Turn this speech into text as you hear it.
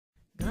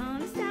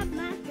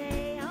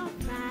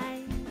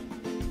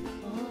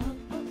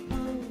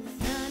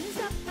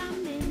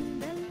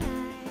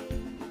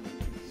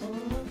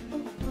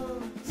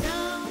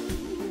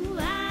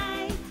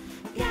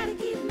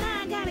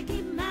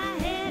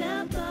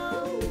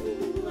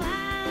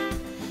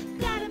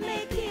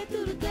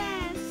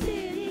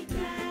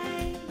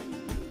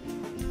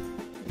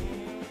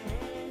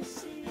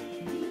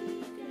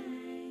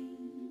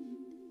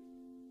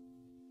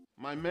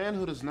My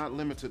manhood is not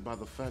limited by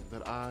the fact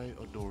that I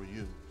adore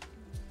you.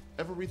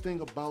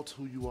 Everything about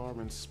who you are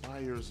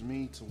inspires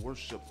me to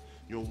worship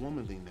your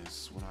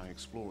womanliness when I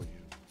explore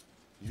you.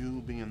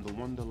 You being the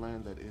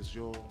wonderland that is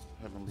your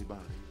heavenly body.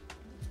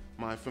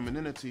 My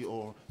femininity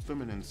or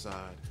feminine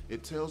side,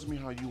 it tells me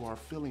how you are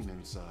feeling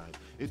inside.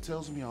 It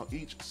tells me how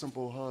each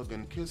simple hug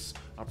and kiss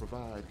I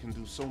provide can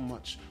do so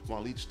much,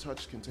 while each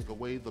touch can take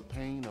away the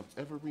pain of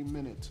every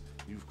minute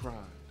you've cried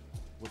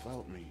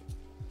without me,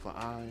 for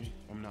I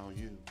am now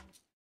you.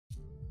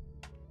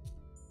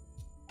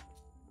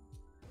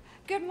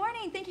 Good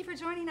morning. Thank you for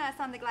joining us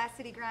on the Glass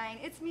City Grind.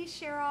 It's me,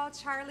 Cheryl,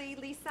 Charlie,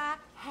 Lisa.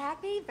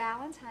 Happy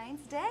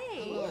Valentine's Day.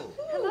 Hello.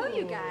 Hello,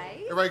 you guys.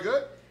 Everybody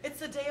good? It's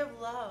the day of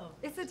love.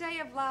 It's a day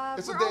of love.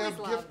 It's We're a day always of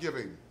love. gift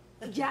giving.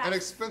 Yes. And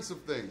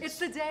expensive things. It's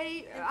the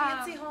day. And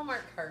fancy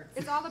Hallmark cards.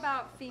 It's all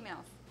about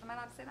females. Am I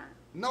allowed to say that?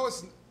 No,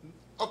 it's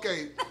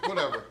okay.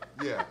 Whatever.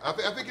 Yeah, I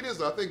think it is.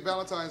 Though. I think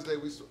Valentine's Day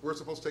we're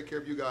supposed to take care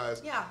of you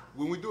guys. Yeah.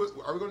 When we do it,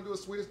 are we going to do a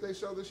Sweetest Day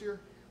show this year?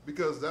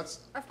 Because that's.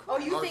 Of Oh,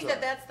 course. you Our think time.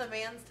 that's the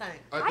man's time?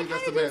 I think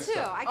that's the kinda do man's too.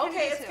 time. I kinda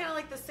Okay, do it's too. kind of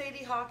like the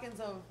Sadie Hawkins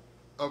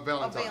Of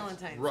Valentine's. of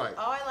Valentine's. Right.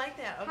 Oh, I like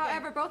that. Okay.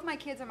 However, both my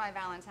kids are my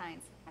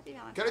Valentines. Happy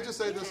Valentine's. Can I just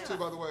say Me this too. too,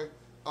 by the way?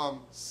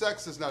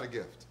 Sex is not a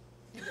gift.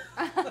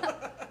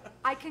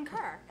 I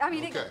concur. I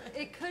mean, Okay.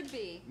 it could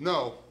be.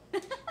 No.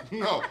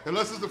 No,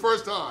 unless it's the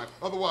first time.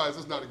 Otherwise,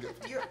 it's not a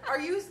gift. Are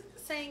you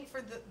saying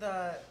for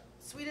the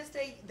Sweetest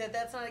Day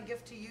that's not a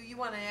gift to you? You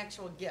want an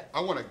actual gift?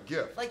 I want a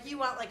gift. Like you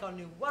want like a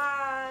new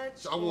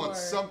watch? I want or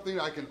something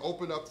I can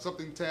open up,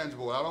 something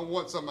tangible. I don't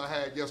want something I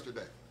had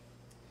yesterday.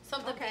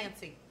 something Okay.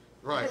 fancy.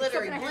 Right.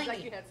 Glittery, Something I heard like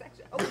blingy. you had sex.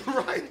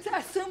 Oh, Right.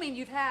 Assuming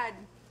you've had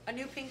A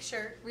new pink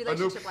shirt.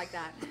 relationship like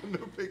that. A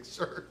new pink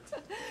shirt.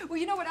 Well,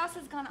 you know what else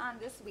has gone on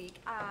this week?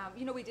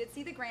 We did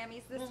see the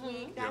Grammys this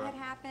week. That Yeah. had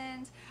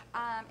happened.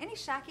 Any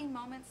shocking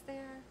moments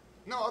there?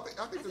 No,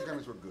 I think the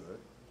Grammys were good.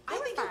 I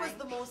think it was fine.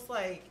 the most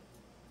like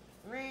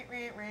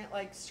rant,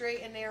 like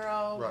straight and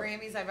narrow Right.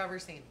 Grammys I've ever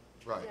seen.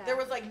 Right. Yeah. There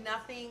was like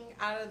nothing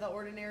out of the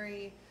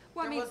ordinary.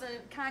 Well, there I mean,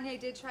 wasn't. Kanye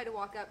did try to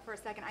walk up for a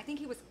second. I think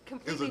he was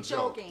completely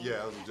joke. joking.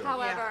 Yeah, it was a joke.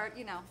 However,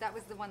 that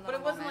was the one But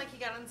little it wasn't moment. like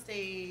he got on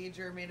stage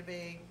or made a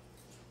big.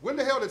 When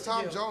the hell did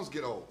Tom you. Jones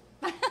get old?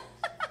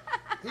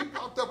 He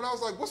popped up and I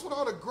was like, what's with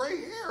all the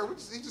gray hair?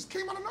 He just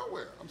came out of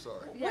nowhere. I'm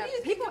sorry. Yeah, What do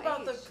you think people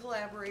about the age.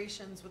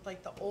 collaborations with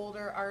like the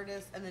older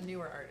artists and the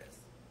newer artists?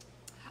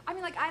 I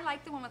mean, like, I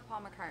like the one with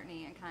Paul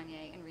McCartney and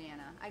Kanye and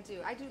Rihanna. I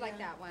do like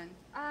Yeah. that one.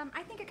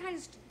 I think it kind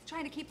of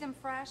trying to keep them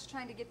fresh,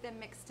 trying to get them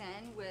mixed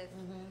in with,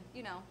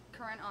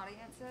 current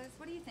audiences.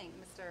 What do you think,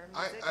 Mr.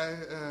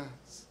 Music?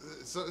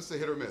 It's a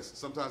hit or miss.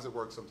 Sometimes it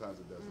works, sometimes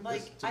it doesn't.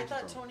 Like It's to I each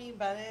thought his own. Tony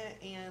Bennett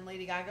and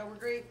Lady Gaga were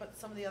great, but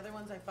some of the other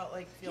ones I felt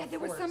like feel Yeah, there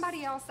was forced.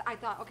 somebody else. I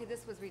thought, okay,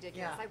 this was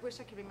ridiculous. Yeah. I wish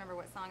I could remember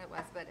what song it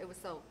was, but it was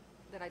so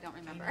that I don't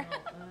remember. I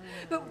know.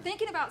 But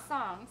thinking about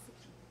songs,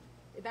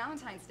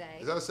 Valentine's Day.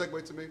 Is that a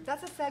segue to me?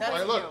 That's a segue. All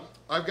right, to look, you.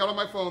 I've got on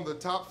my phone the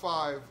top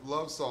 5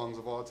 love songs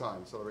of all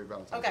time to celebrate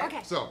Valentine's Okay. Day.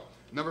 Okay. So,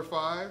 number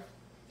 5,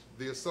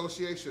 the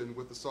association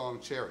with the song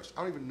Cherish.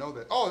 I don't even know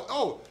that.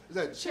 Oh, is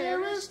that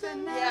Cherish the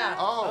Night? Yeah.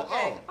 Oh,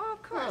 Okay. Oh,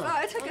 of course. Huh.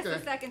 Oh, it took us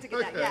a second to get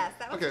that. Okay. Yes,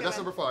 that was Okay, good. that's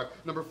number 5.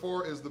 Number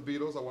 4 is the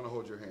Beatles, I Want to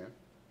Hold Your Hand.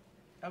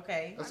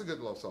 Okay. That's a good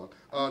love song.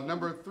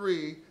 Number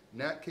 3,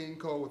 Nat King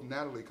Cole with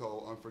Natalie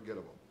Cole,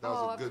 Unforgettable. That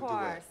was a good of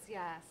course, duet.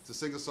 yes. To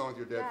sing a song with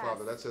your dead Yes.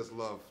 father, that says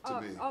love to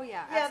me. Oh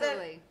yeah, Yeah, that-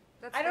 absolutely.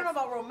 I don't know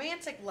about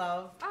romantic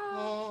love.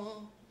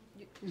 Oh.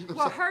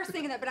 Well, her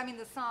singing that, but I mean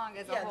the song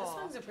as a Yeah, whole. the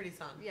song's a pretty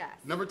song. Yes.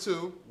 Number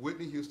 2,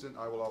 Whitney Houston,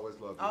 I Will Always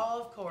Love You.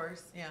 Oh, of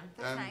course. Yeah.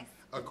 That's and nice.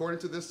 according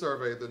to this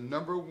survey, the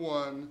number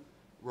 1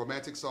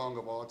 romantic song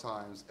of all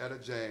times, Etta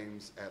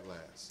James, At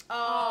Last.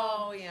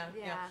 Oh, yeah,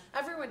 yeah. yeah.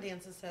 Everyone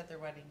dances at their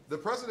wedding. The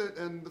president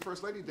and the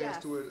first lady danced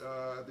Yes. to it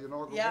at the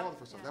inaugural Yeah. ball the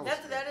first time. Yeah.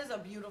 That That is a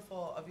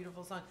beautiful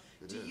song.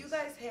 It Do you is.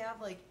 guys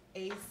have like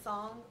a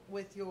song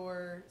with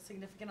your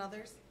significant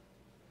others?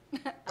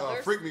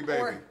 Others? Freak Me Baby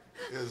Or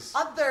is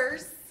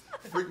others.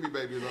 Freak Me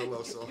Baby is our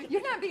love song.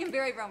 You're not being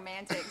very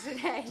romantic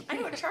today. I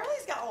know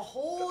Charlie's got a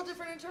whole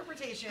different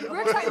interpretation. of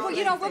We're what talking, well, we're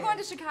Valentine's going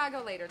Day to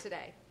Chicago later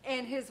today,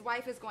 and his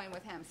wife is going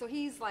with him, so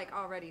he's like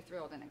already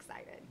thrilled and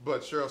excited.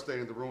 But Cheryl stayed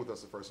in the room with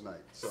us the first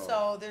night. So,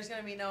 So there's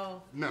gonna be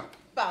no no.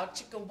 bow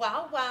chicka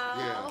wow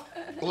wow.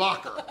 Yeah.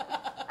 Blocker.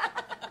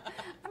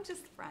 I'm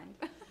just a friend.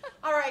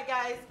 All right,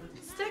 guys,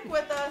 stick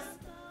with us.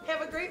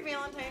 Have a great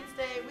Valentine's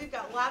Day. We've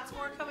got lots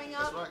more coming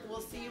up. That's right.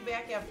 We'll see you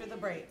back after the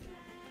break.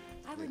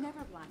 I would never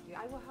block you.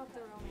 I will help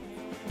the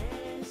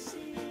romance.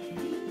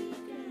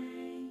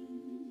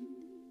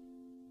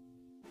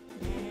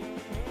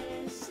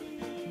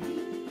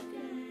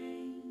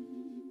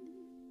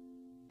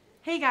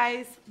 Hey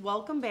guys,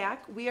 welcome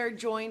back. We are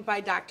joined by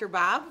Dr.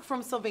 Bob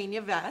from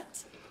Sylvania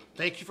Vet.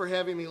 Thank you for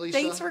having me, Lisa.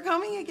 Thanks for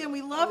coming again.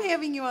 We love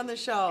having you on the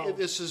show.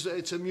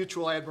 It's a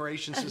mutual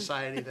admiration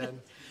society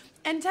then.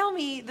 And tell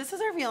me, this is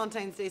our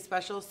Valentine's Day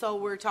special, so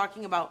we're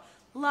talking about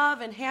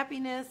love and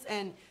happiness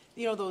and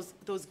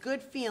those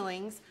good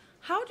feelings.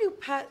 How do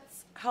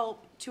pets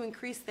help to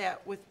increase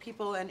that with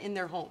people and in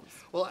their homes?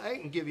 Well, I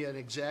can give you an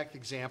exact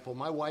example.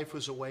 My wife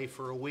was away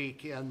for a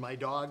week, and my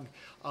dog,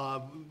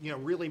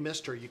 really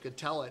missed her. You could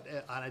tell it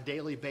on a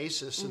daily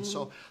basis. And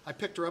so I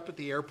picked her up at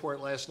the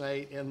airport last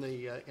night,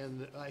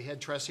 and I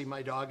had Tressie,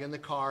 my dog, in the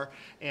car.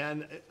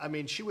 And I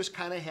mean, she was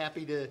kind of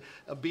happy to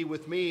be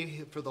with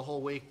me for the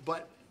whole week,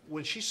 but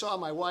when she saw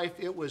my wife,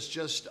 it was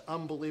just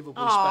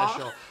unbelievably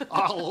special,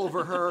 all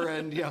over her,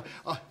 and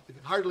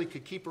hardly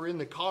could keep her in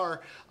the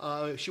car.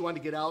 She wanted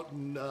to get out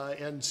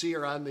and see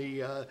her on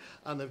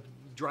the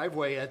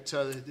driveway at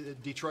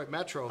Detroit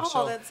Metro.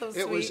 Oh, that's so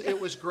sweet. It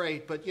was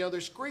great. But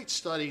there's great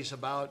studies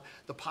about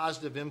the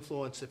positive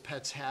influence that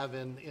pets have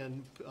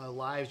in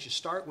lives. You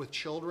start with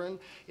children.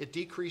 It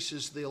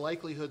decreases the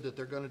likelihood that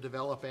they're going to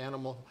develop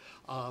animal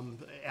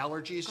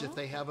allergies if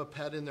they have a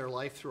pet in their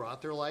life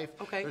throughout their life.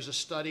 Okay. There's a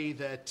study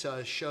that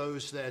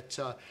shows that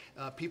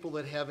people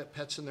that have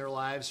pets in their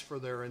lives for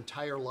their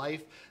entire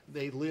life,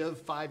 they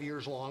live 5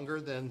 years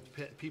longer than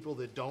people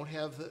that don't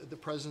have the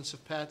presence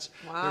of pets.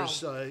 Wow.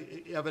 There's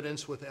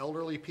evidence with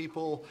elderly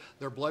people,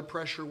 their blood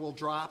pressure will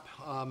drop,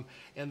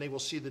 and they will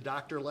see the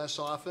doctor less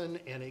often,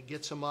 and it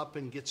gets them up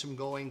and gets them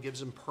going, gives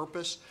them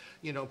purpose,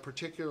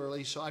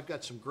 particularly. So I've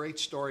got some great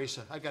stories.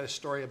 I've got a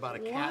story about a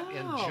cat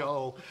and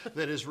Joe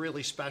that is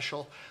really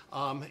special.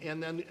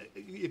 And then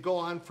you go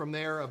on from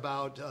there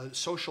about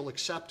social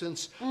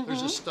acceptance.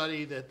 There's a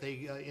study that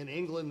they in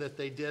England that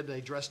they did.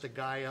 They dressed a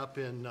guy up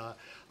in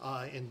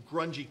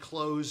grungy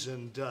clothes,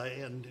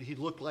 and he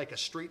looked like a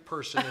street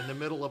person in the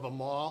middle of a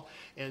mall.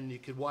 And you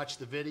could watch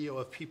the video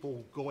of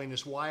people going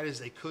as wide as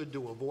they could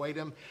to avoid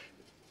him.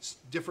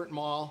 Different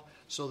mall,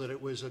 so that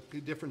it was a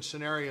different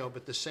scenario,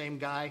 but the same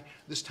guy.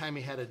 This time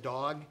he had a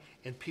dog,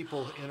 and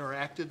people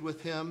interacted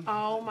with him.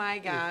 Oh my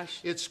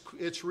gosh! It's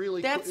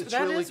really That it's is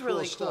really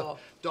really stuff. cool.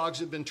 Dogs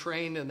have been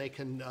trained, and they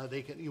can.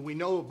 We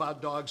know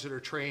about dogs that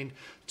are trained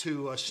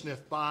to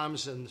sniff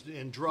bombs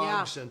and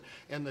drugs,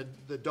 and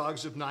the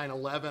dogs of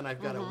 9/11.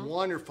 I've got a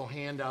wonderful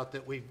handout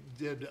that we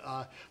did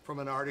from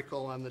an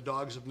article on the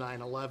dogs of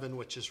 9/11,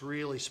 which is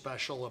really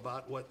special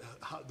about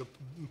how the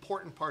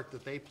important part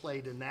that they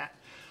played in that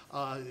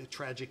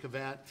tragic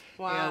event.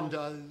 Wow.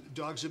 And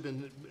dogs have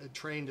been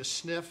trained to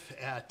sniff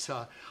at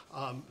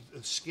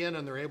skin,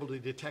 and they're able to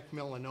detect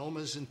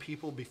melanomas in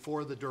people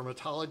before the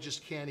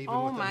dermatologist can,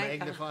 even with a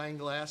magnifying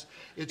glass.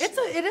 It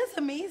is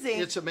amazing.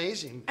 It's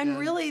amazing. And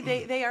really,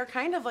 they are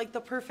kind of like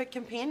the perfect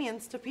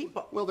companions to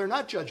people. Well, they're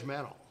not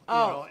judgmental.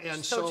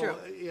 And so true.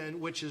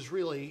 And which is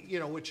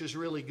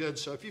really good.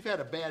 So if you've had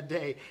a bad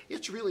day,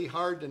 it's really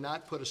hard to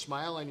not put a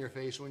smile on your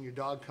face when your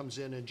dog comes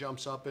in and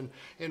jumps up and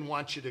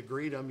wants you to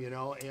greet them,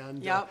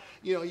 and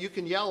you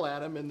can yell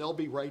at them and they'll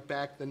be right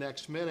back the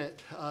next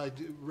minute,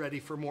 ready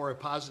for more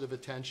positive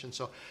attention.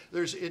 So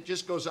it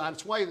just goes on.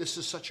 It's why this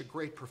is such a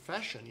great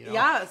profession,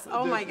 Yes.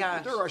 Oh my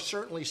gosh. There are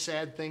certainly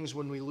sad things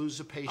when we lose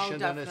a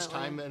patient, and it's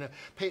time. And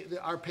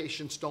our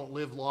patients don't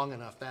live long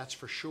enough. That's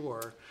for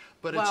sure.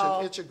 But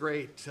it's a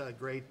great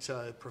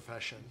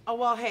profession. Oh,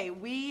 well, hey,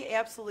 we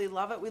absolutely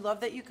love it. We love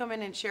that you come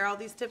in and share all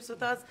these tips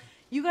with us.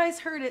 You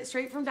guys heard it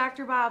straight from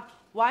Dr. Bob,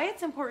 why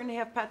it's important to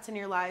have pets in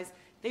your lives.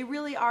 They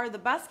really are the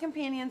best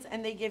companions,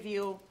 and they give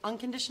you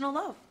unconditional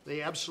love.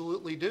 They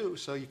absolutely do.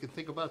 So you can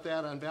think about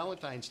that on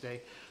Valentine's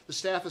Day. The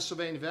staff of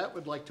Sylvania Vet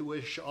would like to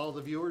wish all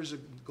the viewers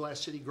of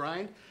Glass City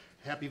Grind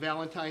happy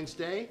Valentine's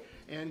Day,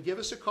 and give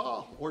us a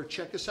call or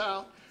check us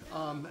out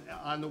on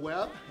the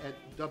web at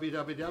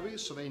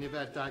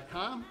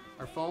www.sylvaniavet.com.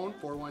 Our phone,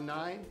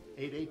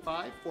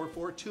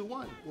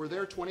 419-885-4421. We're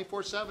there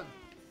 24/7.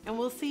 And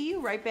we'll see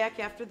you right back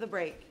after the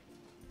break.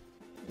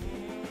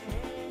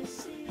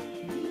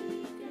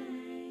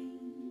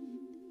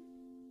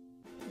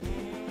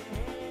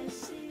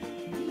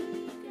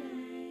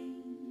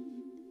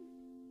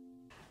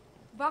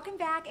 Welcome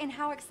back, and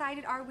how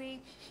excited are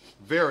we?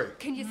 Very.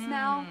 Can you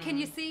smell? Can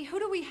you see? Who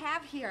do we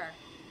have here?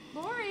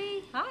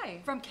 Lori.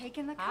 Hi. From Cake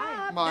in the Cup.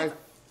 Hi. My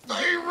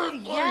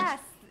favorite place. Yes.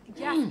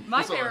 Yes.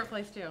 My Sorry. favorite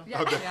place too.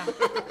 Yeah. Yeah.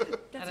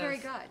 That's very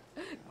good.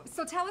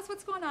 So tell us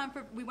what's going on.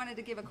 We wanted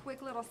to give a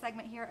quick little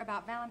segment here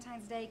about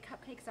Valentine's Day.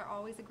 Cupcakes are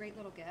always a great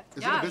little gift.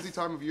 Is it a busy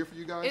time of year for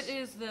you guys? It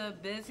is the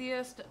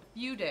busiest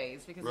few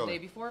days because Really? the day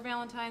before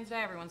Valentine's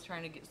Day, everyone's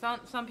trying to get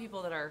some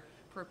people that are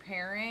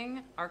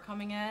preparing are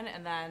coming in,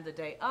 and then the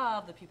day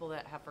of, the people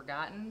that have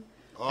forgotten,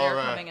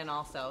 they're coming in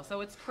also.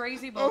 So it's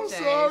crazy both days.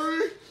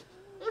 Sorry.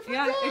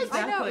 Yeah, exactly.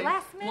 I know,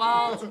 last minute.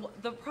 Well,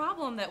 the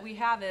problem that we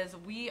have is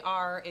we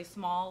are a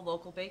small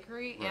local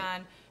bakery,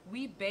 and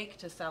we bake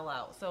to sell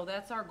out. So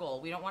that's our goal.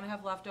 We don't want to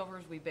have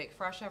leftovers. We bake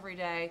fresh every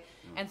day.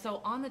 And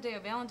so on the day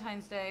of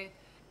Valentine's Day,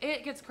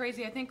 it gets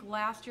crazy. I think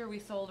last year we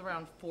sold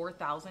around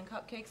 4,000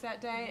 cupcakes that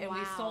day, and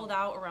we Wow. sold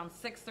out around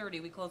 6:30.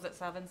 We closed at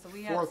 7, so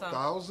we had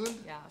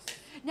 4,000? Yes.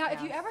 Now,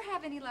 if you Yes. ever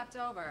have any left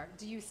over,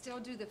 do you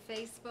still do the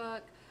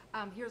Facebook?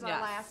 Here's our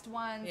Yes. last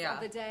ones Yeah. of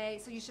the day.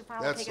 So you should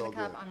follow That's Cake in so the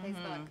Cup good. on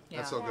Facebook.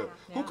 That's so good.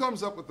 Yeah. Who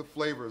comes up with the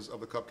flavors of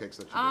the cupcakes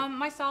that you do?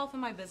 Myself and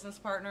my business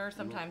partner.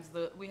 Sometimes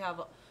we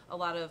have a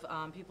lot of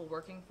people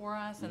working for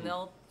us, and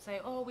they'll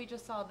say, "Oh, we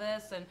just saw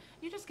this," and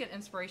you just get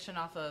inspiration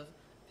off of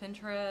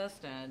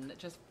Pinterest and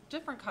just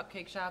different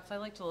cupcake shops. I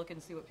like to look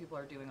and see what people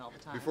are doing all the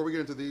time. Before we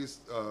get into these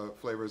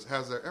flavors,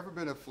 has there ever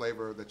been a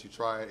flavor that you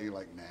tried and you're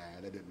like, nah,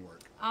 that didn't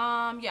work?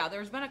 Yeah,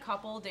 there's been a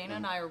couple. Dana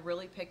and I are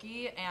really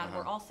picky, and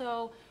we're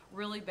also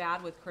really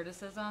bad with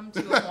criticism to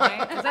a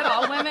point. Is that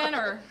all women,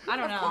 or I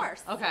don't know? Of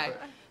course. Okay.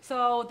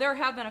 So there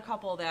have been a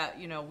couple that,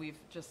 you know, we've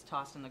just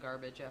tossed in the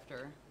garbage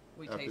after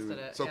we tasted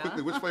it. So yeah.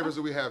 quickly, which flavors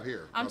do we have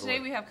here? by the Today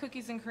way? we have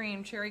cookies and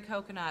cream, cherry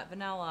coconut,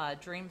 vanilla,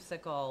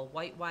 dreamsicle,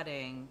 white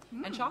wedding,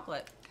 and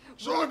chocolate.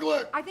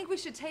 Chocolate! I think we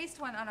should taste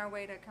one on our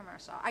way to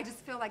commercial. I just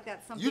feel like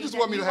that's something You just that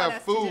want me to have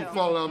us food do.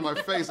 falling on my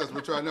face as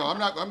we're trying. No, I'm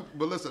not.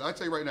 But listen, I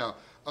tell you right now,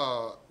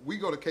 we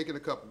go to Cake in a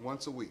Cup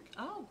once a week.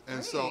 Oh,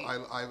 And so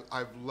great.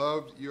 I've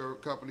loved your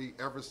company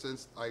ever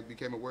since I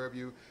became aware of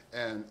you,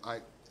 and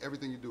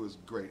everything you do is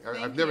great. I've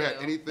Thank never had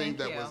you. anything Thank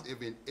that you. was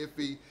even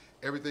iffy.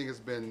 Everything has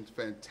been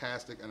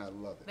fantastic, and I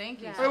love it. Thank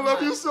you Yeah. so I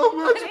love much. you so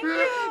much, Thank man.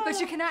 you. But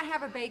you cannot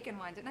have a bacon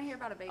one. Didn't I hear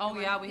about a bacon Oh, one?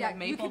 yeah, we have you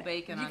maple can-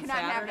 bacon you on cannot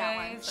have that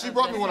one. Saturdays. She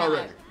brought me one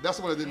already. That's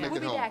the one that didn't make We'll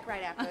it be home. back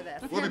right after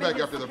this. We'll be Him back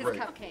and after the his break.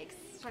 Cupcakes.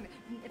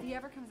 If he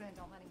ever comes in,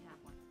 don't let him have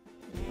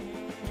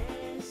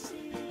one.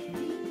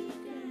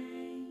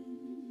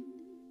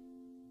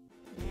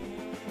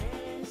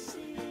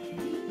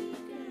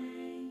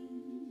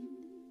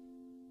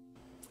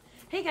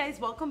 Hey guys,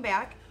 welcome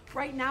back.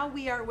 Right now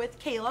we are with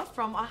Kayla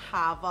from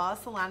Ahava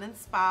Salon and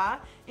Spa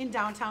in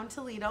downtown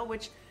Toledo,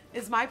 which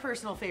is my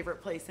personal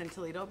favorite place in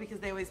Toledo because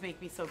they always make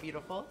me so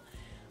beautiful.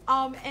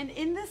 And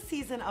in this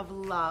season of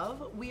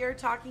love, we are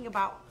talking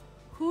about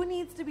who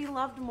needs to be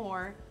loved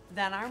more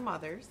than our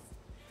mothers.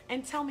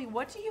 And tell me,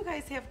 what do you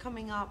guys have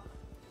coming up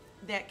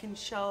that can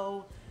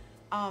show,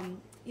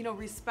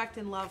 respect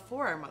and love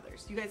for our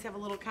mothers? You guys have a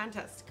little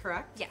contest,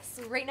 correct? Yes,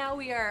 so right now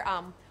we are,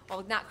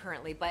 well, not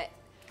currently, but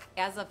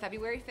as of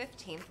February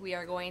 15th, we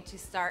are going to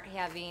start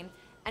having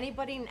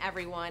anybody and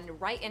everyone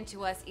write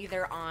into us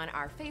either on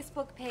our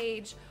Facebook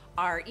page,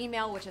 our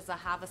email, which is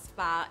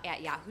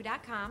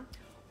ahavaspa@yahoo.com,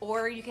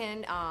 or you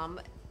can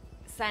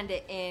send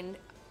it in,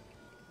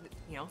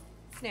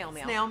 snail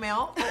mail. Snail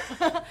mail.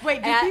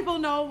 Wait, do At- people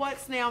know what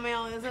snail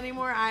mail is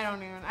anymore? I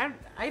don't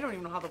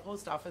even know how the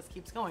post office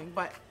keeps going,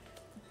 but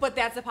But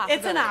that's a possibility.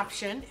 it's an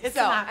option. It's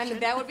so, an option.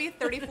 and that would be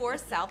 34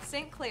 South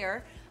St.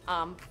 Clair,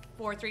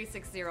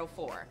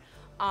 43604.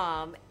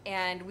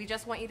 And we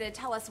just want you to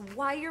tell us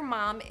why your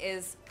mom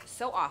is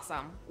so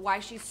awesome, why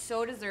she's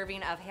so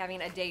deserving of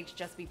having a day to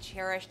just be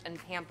cherished and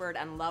pampered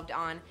and loved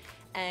on.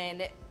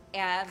 And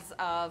as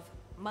of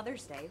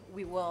Mother's Day,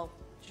 we will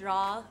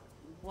draw,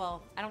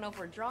 well, I don't know if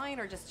we're drawing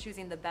or just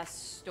choosing the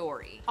best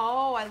story.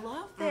 Oh, I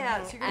love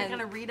that. So you're And- going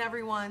to read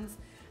everyone's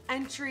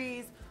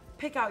entries,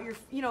 pick out your,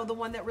 the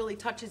one that really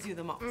touches you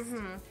the most.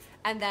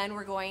 And then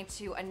we're going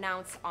to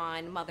announce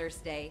on Mother's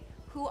Day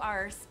who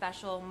our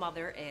special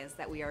mother is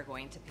that we are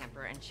going to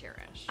pamper and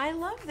cherish. I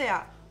love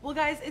that. Well,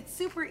 guys, it's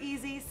super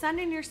easy. Send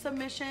in your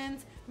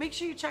submissions. Make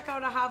sure you check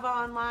out Ahava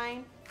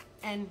online.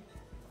 And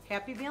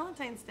happy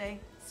Valentine's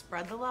Day.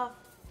 Spread the love.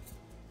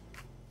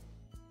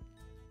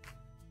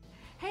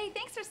 Hey,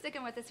 thanks for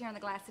sticking with us here on the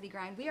Glass City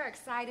Grind. We are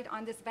excited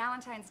on this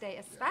Valentine's Day,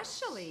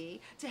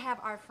 especially to have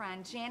our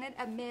friend Janet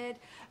Amid,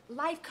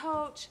 life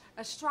coach,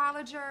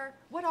 astrologer.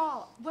 What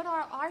all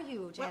are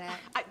you, Janet?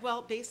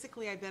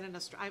 Basically, I've been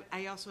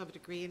I also have a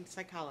degree in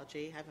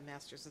psychology. I have a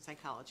master's in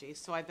psychology.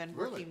 So I've been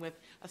Really? working with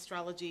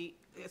astrology.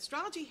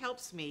 Astrology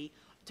helps me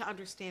to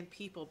understand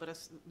people, but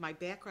my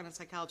background in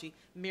psychology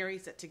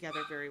marries it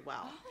together very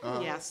well.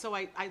 Yeah, so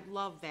I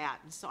love that.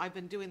 And so I've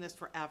been doing this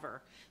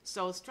forever.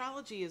 So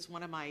astrology is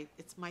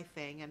it's my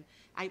thing. And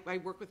I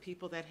work with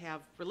people that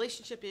have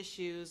relationship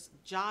issues,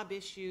 job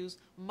issues,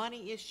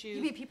 money issues.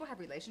 You mean people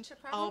have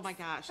relationship problems? Oh my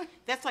gosh,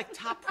 that's like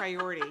top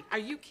priority. Are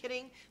you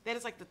kidding? That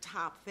is like the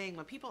top thing.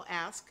 When people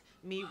ask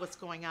me what's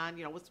going on,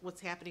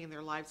 what's happening in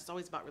their lives, it's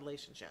always about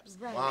relationships.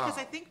 Right. Wow. Because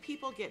I think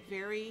people get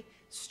very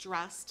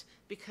stressed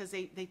because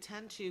they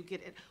tend to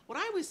get in. What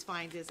I always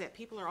find is that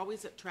people are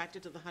always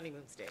attracted to the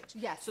honeymoon stage.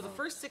 Yes. So the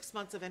first 6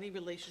 months of any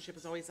relationship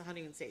is always the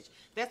honeymoon stage.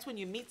 That's when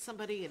you meet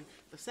somebody and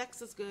the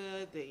sex is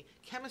good, the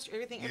chemistry,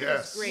 everything's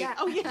Yes. great. Yeah.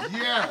 Oh yeah.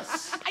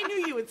 Yes. I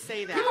knew you would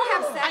say that. People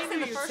have I sex knew in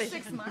the you'd first say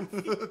 6 that. months.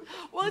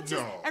 Well, it's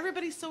just No.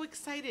 everybody's so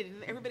excited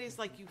and everybody's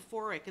like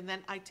euphoric. And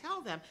then I tell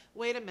them,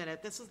 wait a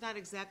minute, this is not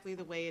exactly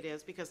the way it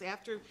is because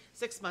after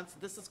 6 months,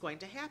 this is going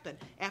to happen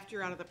after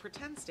you're out of the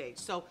pretend stage.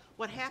 So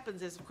what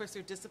happens is, of course,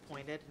 they're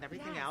disappointed and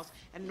everything Yes. else.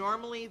 And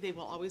normally they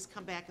will always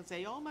come back and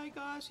say, oh my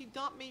gosh, he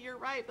dumped me, you're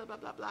right, blah, blah,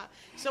 blah, blah.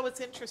 So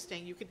it's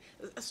interesting.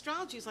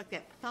 Astrology is like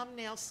that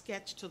thumbnail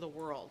sketch to the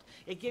world.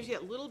 It gives you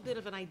a little bit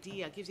of an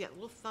idea, gives you a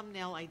little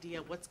thumbnail idea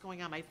of what's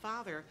going on. My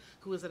father,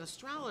 who was an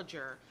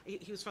astrologer,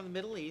 he was from the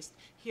Middle East,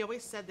 he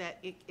always said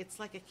that it's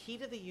like a key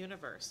to the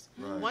universe.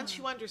 Right. Once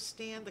you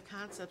understand the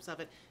concepts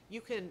of it,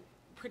 you can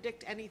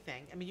predict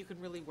anything. I mean, you can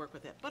really work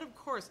with it. But of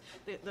course,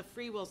 the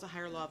free will is the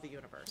higher law of the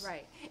universe.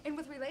 Right. And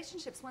with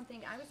relationships, one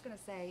thing I was going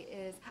to say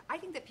is I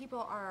think that people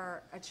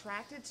are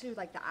attracted to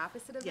like the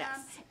opposite of them.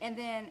 And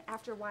then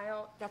after a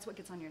while, that's what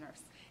gets on your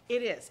nerves.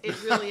 It is.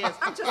 It really is.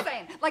 I'm just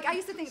saying. Like, I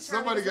used to think Charlie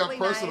Somebody was got really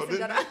personal,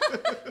 nice.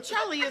 didn't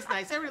Charlie is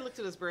nice. I already looked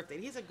at his birthday.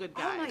 He's a good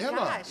guy. Oh, my Emma.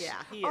 gosh. Yeah,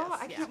 he Oh, is,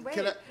 I yeah. can't wait.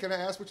 Can I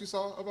ask what you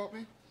saw about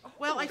me?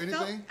 Well, I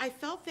Anything?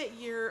 felt that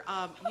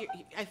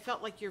I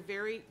felt like you're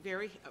very,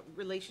 very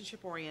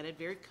relationship oriented,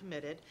 very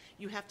committed.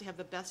 You have to have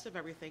the best of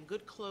everything: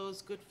 good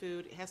clothes, good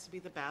food. It has to be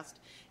the best.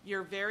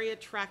 You're very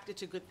attracted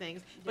to good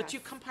things, but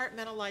you Yes.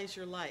 compartmentalize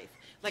your life.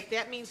 Like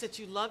that means that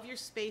you love your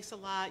space a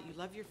lot. You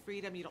love your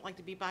freedom. You don't like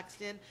to be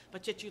boxed in,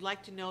 but yet you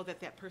like to know that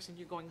that person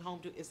you're going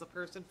home to is the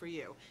person for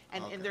you.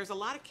 And there's a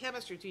lot of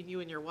chemistry between you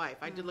and your wife.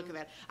 I did look at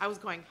that. I was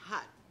going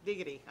hot.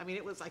 Diggity. I mean,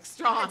 it was like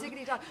strong. Hot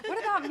diggity dog. What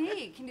about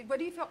me? What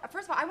do you feel?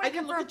 First of all, I want to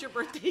didn't confirm. look at your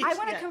birthdays I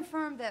want to yet.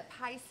 confirm that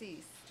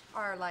Pisces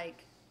are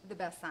like the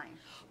best sign.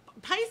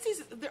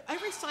 Pisces,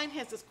 every sign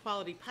has this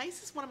quality.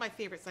 Pisces is one of my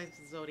favorite signs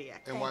of the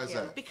zodiac. And why is you.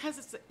 that?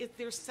 Because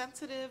they're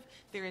sensitive,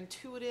 they're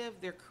intuitive,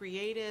 they're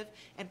creative,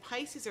 and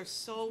Pisces are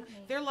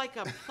they're like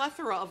a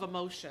plethora of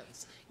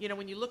emotions. You know,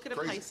 when you look at a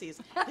Crazy. Pisces,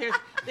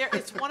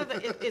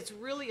 it's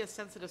really a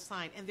sensitive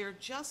sign, and they're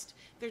just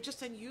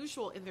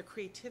unusual in their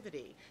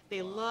creativity.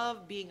 They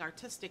love being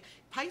artistic.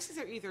 Pisces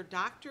are either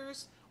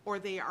doctors or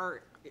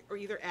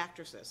either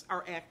actresses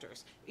or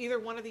actors, either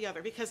one or the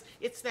other, because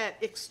it's that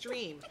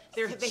extreme.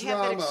 They have that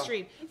Drama.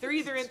 extreme. They're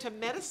either into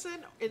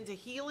medicine, into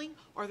healing,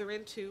 or they're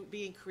into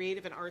being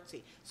creative and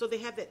artsy. So they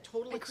have that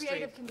total And extreme.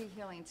 creative can be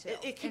healing too,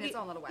 It can in its be-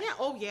 own little way. Yeah,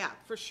 oh yeah,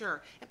 for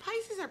sure. And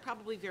Pisces are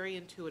probably very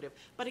intuitive.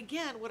 But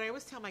again, what I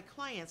always tell my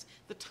clients,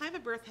 the time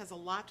of birth has a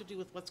lot to do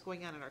with what's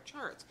going on in our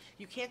charts.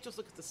 You can't just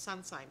look at the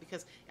sun sign,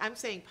 because I'm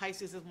saying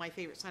Pisces is my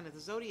favorite sign of the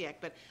zodiac,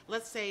 but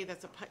let's say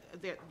that's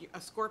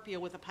a Scorpio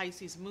with a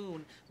Pisces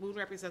moon. Moon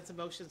represents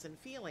emotions and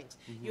feelings.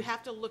 You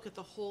have to look at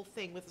the whole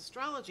thing. With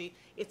astrology,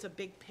 it's a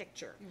big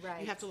picture.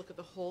 Right. You have to look at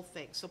the whole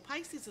thing. So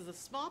Pisces is a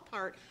small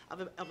part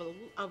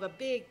of a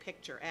big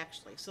picture,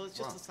 actually. So it's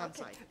just Wow. a sun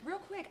Okay, sign. real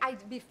quick,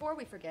 before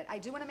we forget, I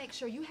do want to make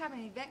sure you have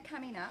an event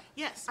coming up.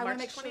 Yes, I wanna March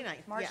make sure-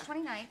 29th. March yeah.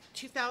 29th.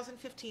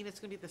 2015, it's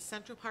going to be at the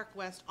Central Park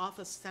West off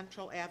of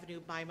Central Avenue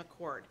by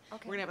McCord.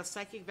 Okay. We're going to have a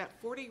psychic event,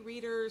 40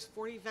 readers,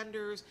 40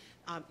 vendors.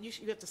 You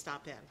have to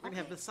stop in. We're going to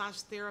have Okay. massage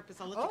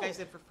therapists. I'll let Oh. you guys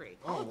in for free.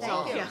 Oh, thank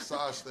wow. you.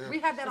 Massage therapy. We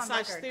have that on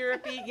Massage record.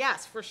 therapy,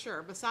 yes, for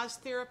sure. Massage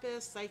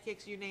therapists,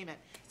 psychics, you name it.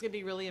 It's going to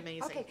be really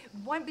amazing. Okay,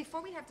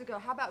 before we have to go,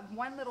 how about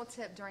one little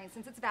tip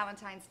since it's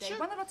Valentine's Day, Sure.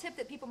 one little tip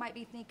that people might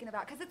be thinking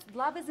about, because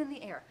love is in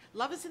the air.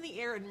 Love is in the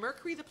air, and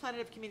Mercury, the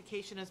planet of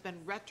communication, has been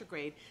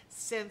retrograde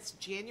since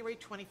January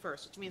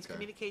 21st, which means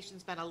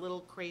communication's been a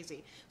little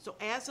crazy. So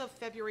as of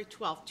February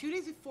 12th, 2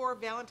 days before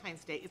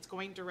Valentine's Day, it's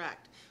going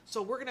direct.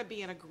 So we're going to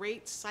be in a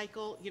great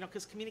cycle,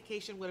 because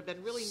communication would have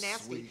been really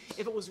nasty Sweet.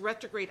 if it was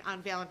retrograde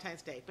on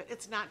Valentine's Day, but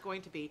it's not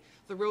going to be.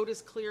 The road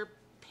is clear,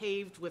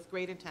 paved with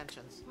great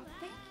intentions.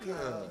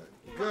 Good.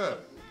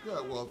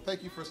 Well,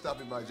 thank you for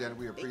stopping by, Janet.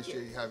 We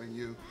appreciate having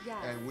you.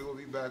 Yes. And we will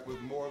be back with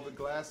more of the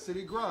Glass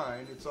City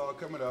Grind. It's all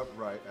coming up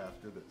right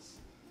after this.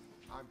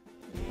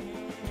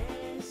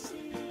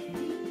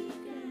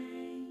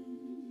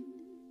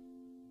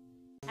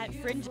 At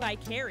Fringe by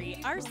Carrie,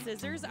 our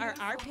scissors are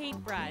our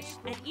paintbrush,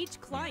 and each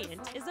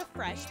client is a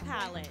fresh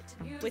palette.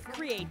 With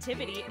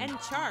creativity and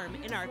charm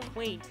in our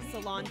quaint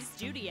salon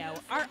studio,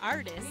 our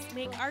artists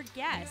make our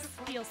guests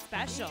feel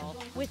special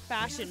with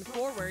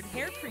fashion-forward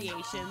hair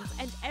creations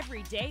and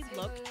everyday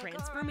look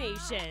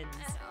transformations.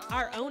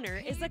 Our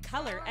owner is a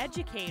color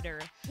educator.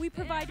 We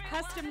provide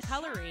custom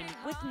coloring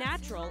with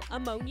natural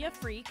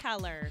ammonia-free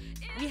color.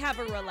 We have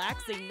a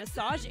relaxing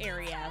massage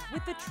area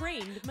with a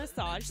trained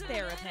massage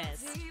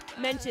therapist.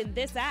 Mention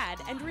this ad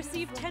and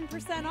receive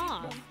 10%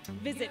 off.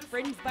 Visit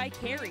Fringe by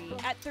Carrie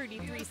at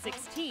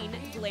 3316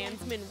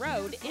 Glansman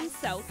Road in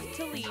South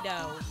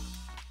Toledo.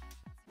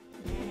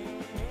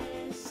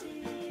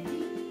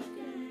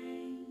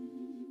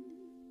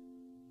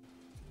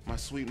 My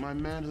sweet, my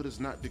manhood is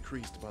not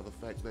decreased by the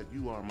fact that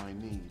you are my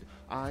need.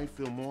 I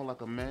feel more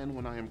like a man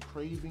when I am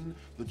craving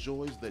the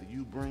joys that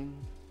you bring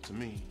to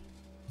me,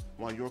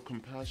 while your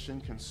compassion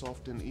can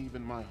soften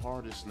even my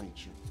hardest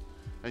nature,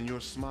 and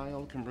your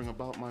smile can bring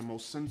about my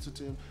most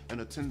sensitive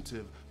and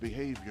attentive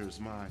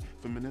behaviors, my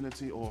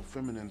femininity or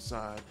feminine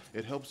side.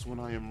 It helps when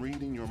I am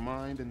reading your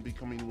mind and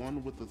becoming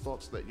one with the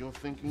thoughts that your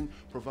thinking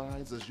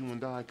provides as you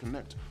and I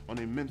connect on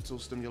a mental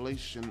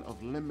stimulation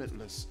of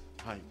limitless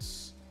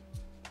heights.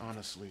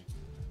 Honestly,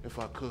 if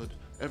I could,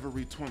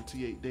 every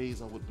 28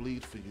 days I would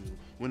bleed for you.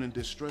 When in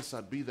distress,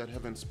 I'd be that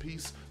heaven's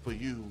peace for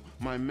you.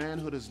 My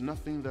manhood is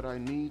nothing that I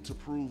need to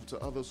prove to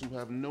others who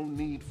have no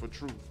need for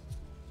truth.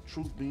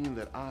 Truth being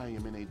that I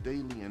am in a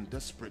daily and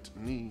desperate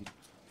need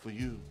for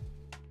you.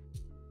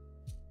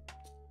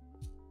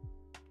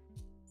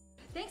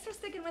 Thanks for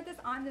sticking with us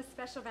on this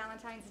special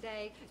Valentine's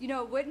Day.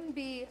 It wouldn't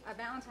be a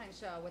Valentine's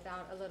show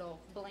without a little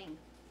bling.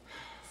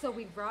 So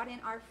we brought in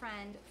our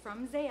friend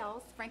from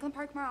Zales, Franklin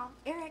Park Mall,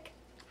 Eric.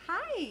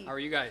 Hi. How are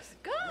you guys?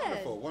 Good.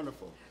 Wonderful,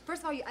 wonderful.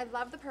 First of all, I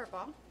love the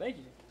purple. Thank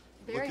you.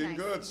 Very Looking nice.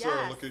 good, sir.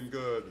 Yes. Looking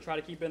good. Try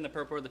to keep in the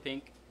purple or the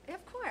pink.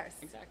 Of course.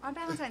 Exactly. On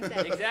Valentine's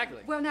Day.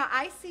 Exactly. Well, now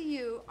I see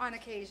you on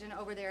occasion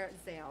over there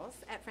at Zales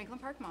at Franklin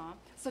Park Mall.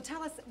 So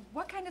tell us,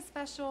 what kind of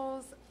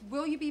specials?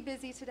 Will you be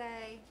busy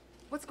today?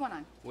 What's going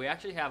on? We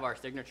actually have our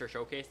signature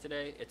showcase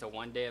today. It's a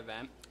one-day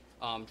event.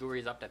 Jewelry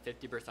is up to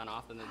 50%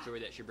 off than the jewelry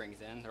that she brings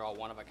in. They're all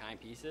one-of-a-kind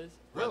pieces.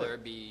 Really? Whether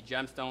it be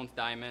gemstones,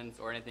 diamonds,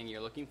 or anything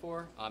you're looking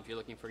for. If you're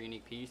looking for a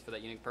unique piece for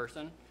that unique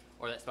person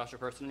or that special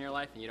person in your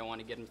life and you don't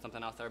want to get them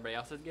something else everybody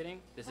else is getting,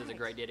 this is a Right.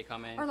 great day to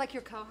come in. Or like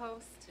your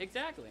co-host.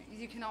 Exactly.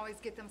 You can always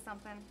get them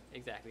something.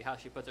 Exactly. How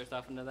she puts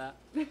herself into that.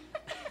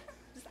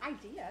 Just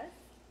ideas.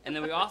 And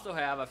then we also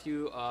have a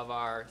few of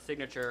our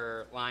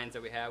signature lines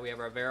that we have. We have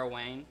our Vera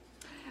Wayne.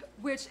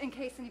 Which, in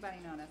case anybody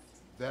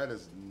noticed, That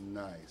is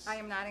nice. I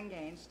am not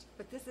engaged,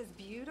 but this is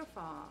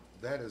beautiful.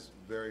 That is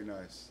very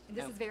nice. And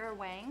this is Vera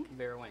Wang.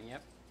 Vera Wayne,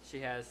 yep. She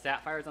has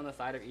sapphires on the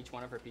side of each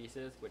one of her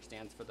pieces, which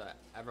stands for the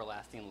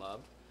everlasting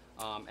love.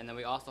 And then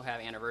we also have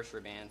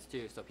anniversary bands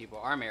too, so people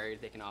are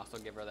married, they can also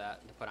give her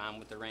that to put on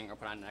with the ring or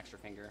put on an extra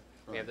finger.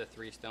 We have the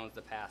 3 stones,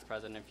 the past,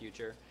 present, and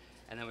future.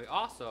 And then we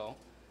also,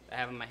 I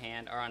have in my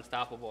hand, our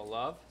Unstoppable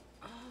Love,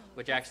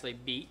 which actually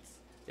beats.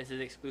 This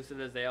is exclusive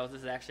to Zales.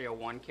 This is actually a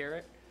 1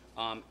 carat.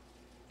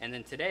 And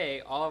then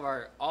today, all of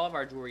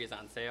our jewelry is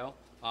on sale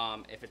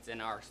if it's in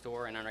our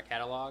store and on our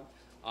catalog.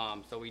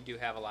 So we do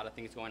have a lot of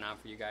things going on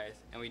for you guys,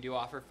 and we do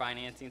offer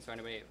financing. So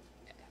anybody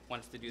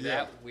wants to do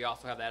Yeah. that, we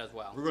also have that as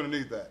well. We're going to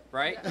need that.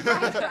 Right?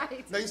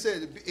 Right. Now you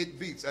said it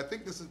beats. I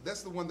think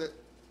that's the one that.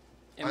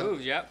 It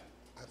moves. Yep.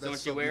 So That's when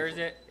so she wears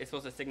beautiful. it, it's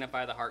supposed to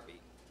signify the heartbeat.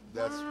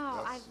 That's,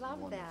 Wow, that's I love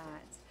wonderful.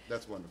 that.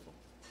 That's wonderful.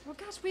 Well,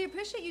 gosh, we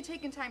appreciate you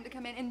taking time to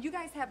come in. And you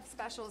guys have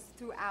specials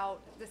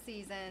throughout the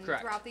season,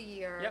 Correct. throughout the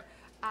year. Yep.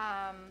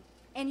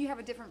 And you have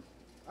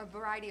a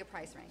variety of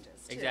price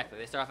ranges, too. Exactly.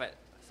 They start off at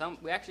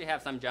we actually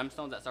have some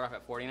gemstones that start off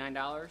at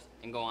 $49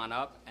 and go on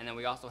up. And then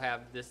we also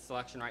have this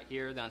selection right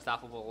here, the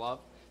Unstoppable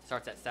Love,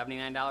 starts at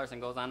 $79 and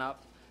goes on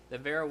up. The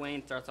Vera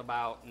Wayne starts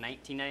about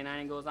 $19.99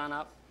 and goes on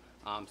up.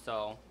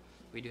 So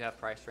we do have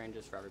price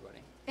ranges for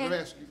everybody. Let me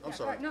And- ask you. I'm yeah,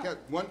 sorry. no. Got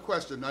one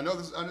question. I know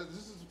this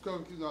is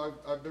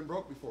I've been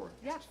broke before.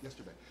 Yeah.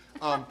 Yesterday.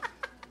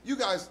 You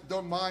guys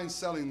don't mind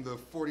selling the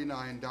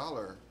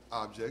 $49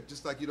 object,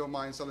 just like you don't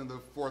mind selling the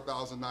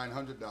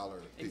 $4,900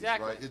 piece,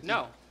 Exactly. right?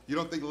 No. You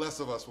don't think less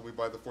of us when we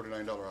buy the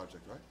 $49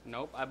 object, right?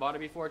 Nope, I bought it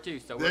before too,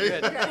 so There we're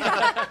you-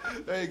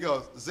 good. There you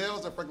go.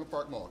 Zales at Franklin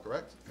Park Mall,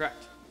 correct?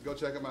 Correct. Go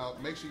check him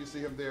out. Make sure you see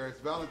him there. It's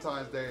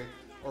Valentine's Day.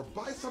 Or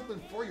buy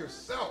something for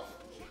yourself.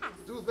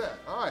 Do that.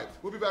 All right.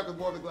 We'll be back with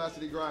more of the Glass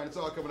City Grind. It's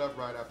all coming up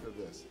right after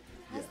this.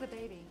 How's the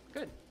baby?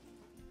 Good.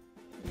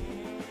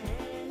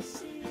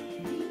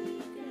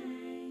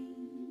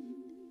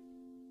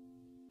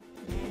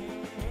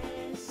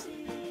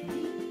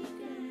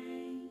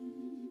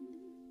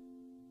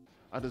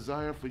 I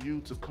desire for you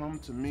to come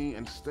to me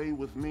and stay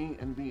with me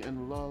and be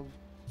in love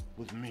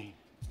with me.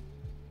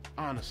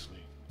 Honestly,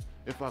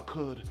 if I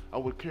could, I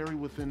would carry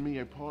within me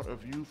a part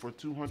of you for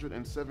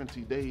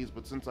 270 days,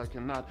 but since I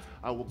cannot,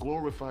 I will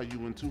glorify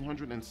you in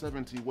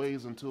 270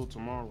 ways until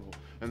tomorrow,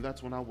 and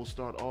that's when I will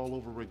start all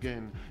over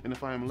again. And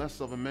if I am less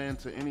of a man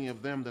to any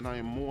of them, then I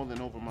am more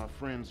than over my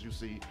friends, you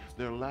see.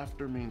 Their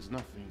laughter means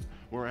nothing,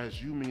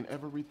 whereas you mean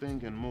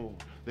everything and more.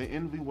 They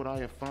envy what I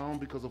have found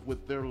because of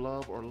with their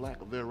love or lack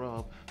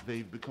thereof,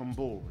 they've become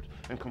bored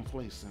and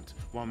complacent,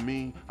 while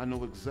me, I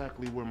know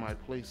exactly where my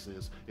place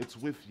is. It's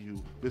with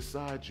you,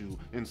 beside you,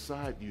 inside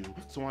you,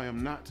 so I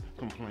am not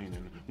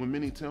complaining. When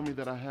many tell me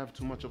that I have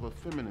too much of a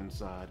feminine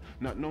side,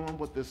 not knowing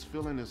what this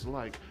feeling is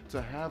like,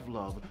 to have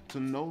love, to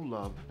know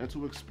love, and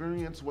to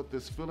experience what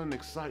this feeling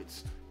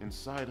excites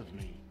inside of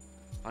me.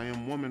 I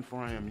am woman for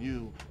I am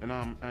you, and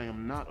I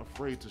am not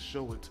afraid to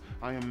show it.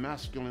 I am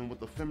masculine with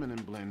the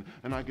feminine blend,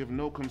 and I give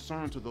no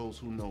concern to those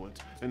who know it.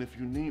 And if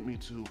you need me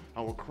to,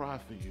 I will cry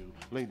for you,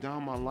 lay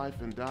down my life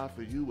and die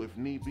for you. If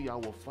need be, I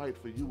will fight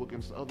for you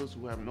against others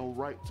who have no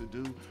right to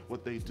do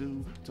what they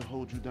do to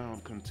hold you down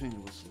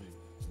continuously.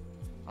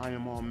 I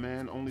am all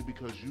man only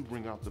because you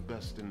bring out the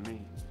best in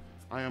me.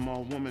 I am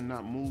all woman,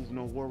 not moved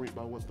nor worried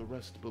by what the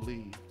rest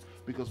believe.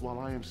 Because while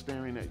I am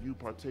staring at you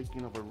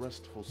partaking of a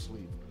restful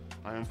sleep,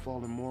 I am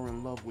falling more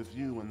in love with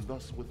you and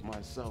thus with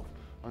myself,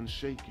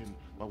 unshaken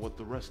by what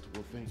the rest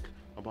will think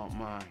about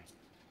my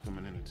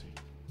femininity.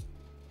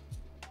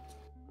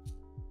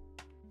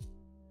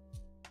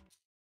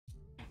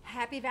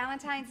 Happy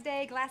Valentine's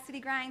Day, Glass City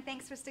Grind.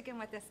 Thanks for sticking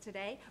with us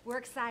today. We're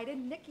excited.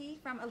 Nikki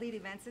from Elite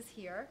Events is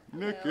here.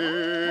 Nikki!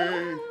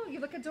 Hello. You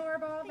look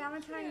adorable.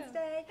 Valentine's you.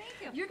 Day.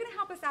 Thank you. You're going to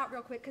help us out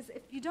real quick because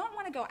if you don't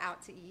want to go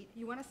out to eat,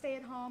 you want to stay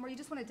at home, or you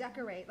just want to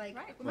decorate. Like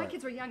Right. when my Right.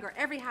 kids were younger,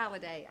 every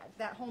holiday,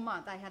 that whole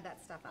month, I had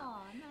that stuff out.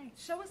 Aw, nice.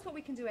 Show us what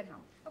we can do at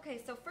home.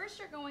 Okay, so first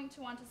you're going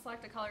to want to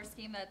select a color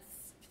scheme that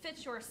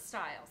fits your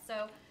style.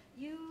 So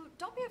you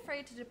don't be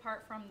afraid to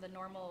depart from the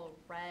normal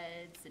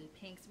reds and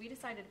pinks. We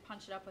decided to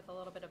punch it up with a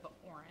little bit of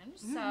orange.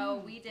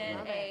 So we did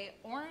love a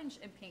orange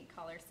and pink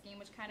color scheme,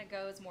 which kind of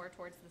goes more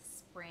towards the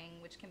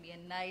spring, which can be a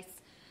nice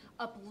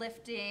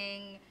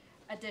uplifting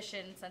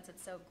addition since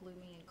it's so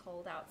gloomy and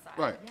cold outside.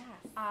 Right.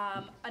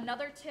 Yes.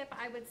 Another tip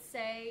I would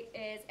say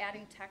is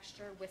adding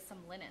texture with some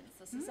linens.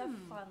 This is a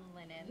fun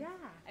linen. Yeah.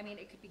 I mean,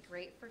 it could be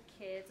great for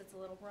kids. It's a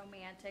little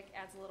romantic,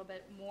 adds a little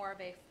bit more of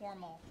a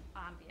formal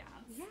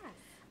ambiance. Yes.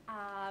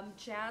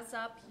 Jazz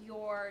up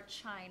your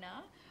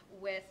china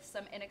with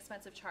some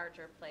inexpensive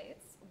charger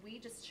plates. We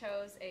just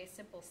chose a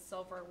simple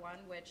silver one,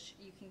 which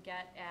you can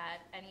get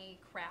at any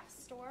craft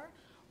store,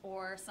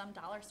 or some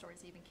dollar stores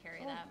even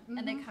carry them.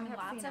 And they come in I have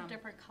lots seen of them.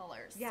 different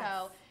colors. Yes.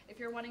 So if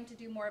you're wanting to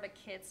do more of a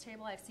kid's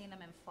table, I've seen them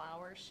in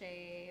flower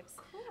shapes.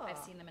 Cool. I've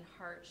seen them in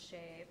heart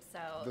shapes.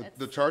 So it's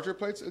The charger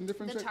plates in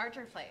different the shapes?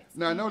 charger plates.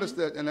 Now, I noticed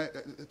that, and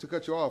to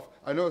cut you off,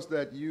 I noticed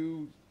that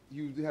you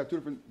have two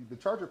different, the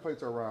charger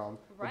plates are round,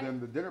 but Right. then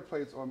the dinner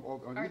plates on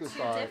Are either two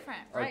side.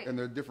 different, right. And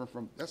they're different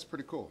from, that's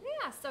pretty cool.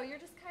 Yeah, so you're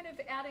just kind of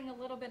adding a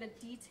little bit of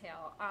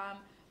detail.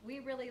 We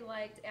really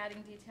liked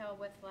adding detail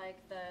with like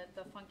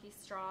the funky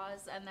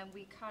straws, and then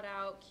we cut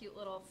out cute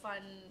little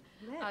fun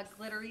Lips.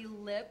 Glittery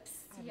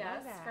lips. I yes,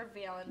 love that. for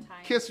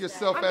Valentine's. Kiss Day.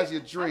 yourself as you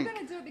drink. I'm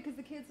gonna do it because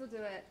the kids will do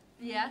it.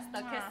 Yes,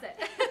 they'll kiss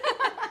it.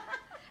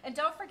 And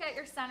don't forget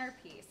your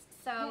centerpiece.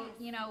 So,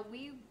 you know,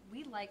 we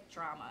like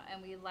drama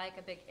and we like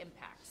a big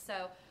impact.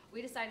 So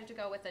we decided to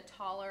go with a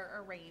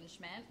taller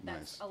arrangement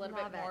that's Nice. a little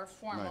Love bit more it.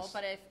 formal. Nice.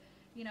 But if,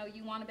 you know,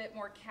 you want a bit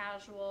more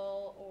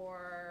casual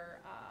or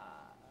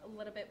a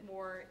little bit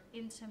more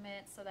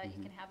intimate so that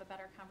you can have a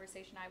better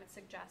conversation, I would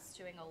suggest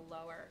doing a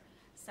lower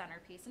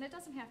centerpiece. And it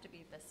doesn't have to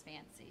be this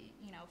fancy.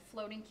 You know,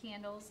 floating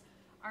candles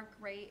are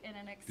great and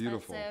inexpensive.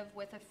 Beautiful.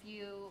 With a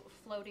few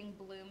floating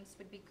blooms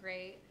would be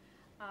great.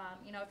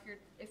 You know,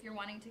 if you're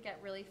wanting to get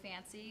really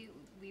fancy,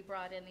 we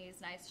brought in these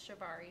nice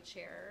Shivari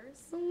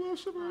chairs. I love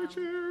Shivari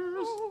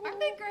chairs. Aren't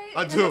they great?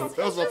 I do. It's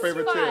Those are my just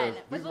favorite fun, chairs.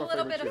 These with are a my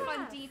little favorite bit of chairs.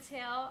 fun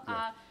detail.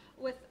 Yeah.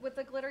 With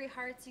the glittery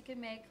hearts, you can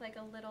make like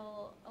a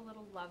little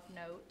love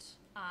note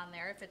on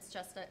there. If it's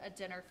just a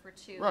dinner for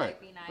two, Right,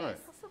 might be nice.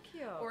 right. That's so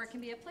cute. Or it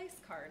can be a place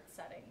card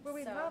setting. Well,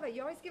 we So- love it.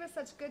 You always give us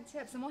such good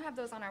tips, and we'll have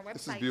those on our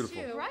website This is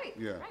beautiful. too. Right.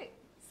 Yeah. Right.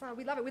 So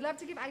we love it. We love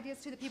to give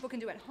ideas too that people can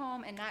do at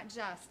home and not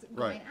just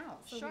Right. going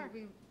out. So Sure.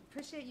 we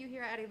appreciate you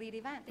here at Elite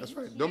Event. That's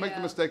Thank right. Don't make the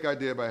you. mistake I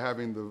did by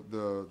having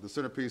the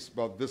centerpiece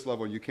about this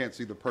level and you can't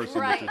see the person that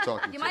Right. you're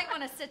talking You to. might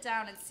want to sit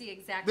down and see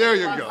exactly There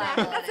you what go.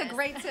 level That's it a is.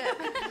 great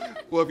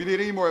tip. Well, if you need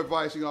any more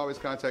advice, you can always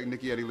contact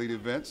Nikki at Elite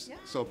Events. Yeah.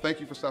 So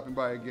thank you for stopping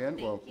by again.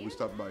 Thank Well, you. we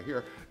stopped by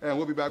here. And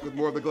we'll be back with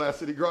more of the Glass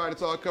City Grind.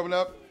 It's all coming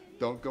up.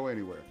 Don't go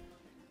anywhere.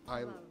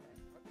 I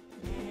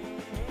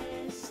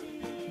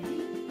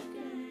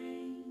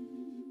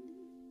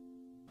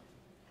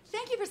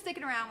Thank you for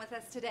sticking around with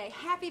us today.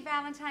 Happy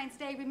Valentine's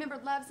Day. Remember,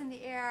 love's in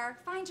the air.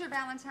 Find your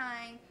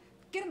Valentine.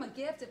 Get him a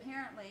gift,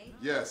 apparently.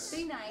 Yes.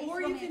 Be nice. Or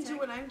you can romantic. do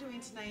what I'm doing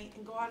tonight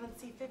and go out and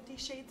see 50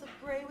 Shades of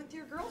Grey with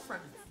your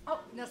girlfriends. Oh,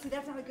 no, see,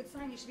 that's not a good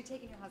sign. You should be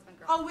taking your husband,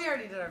 girl. Oh, we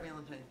already did our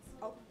Valentine's.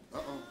 Oh.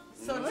 Uh-oh.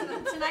 So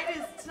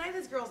tonight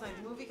is girls' night.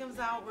 The movie comes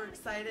out. We're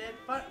excited.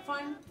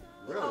 Fun.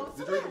 Really? Oh,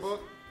 Did you read the yes.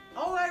 book?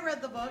 Oh, I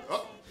read the book.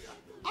 Oh,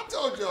 I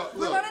told y'all.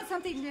 We're Look. learning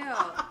something new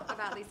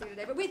about Lisa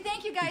today. But we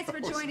thank you guys for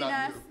No, it's joining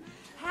not us. new.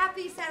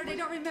 Happy Saturday.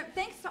 Don't remember.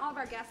 Thanks to all of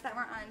our guests that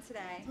were on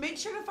today. Make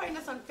sure to find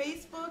us on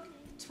Facebook,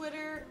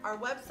 Twitter, our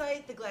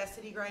website,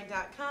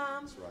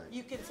 theglasscitygrind.com. That's right.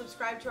 You can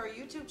subscribe to our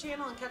YouTube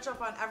channel and catch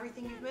up on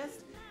everything you've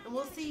missed. And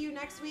we'll see you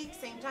next week,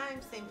 same time,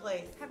 same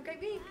place. Have a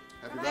great week.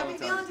 Happy Happy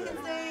Valentine's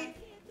Valentine's Day. Day.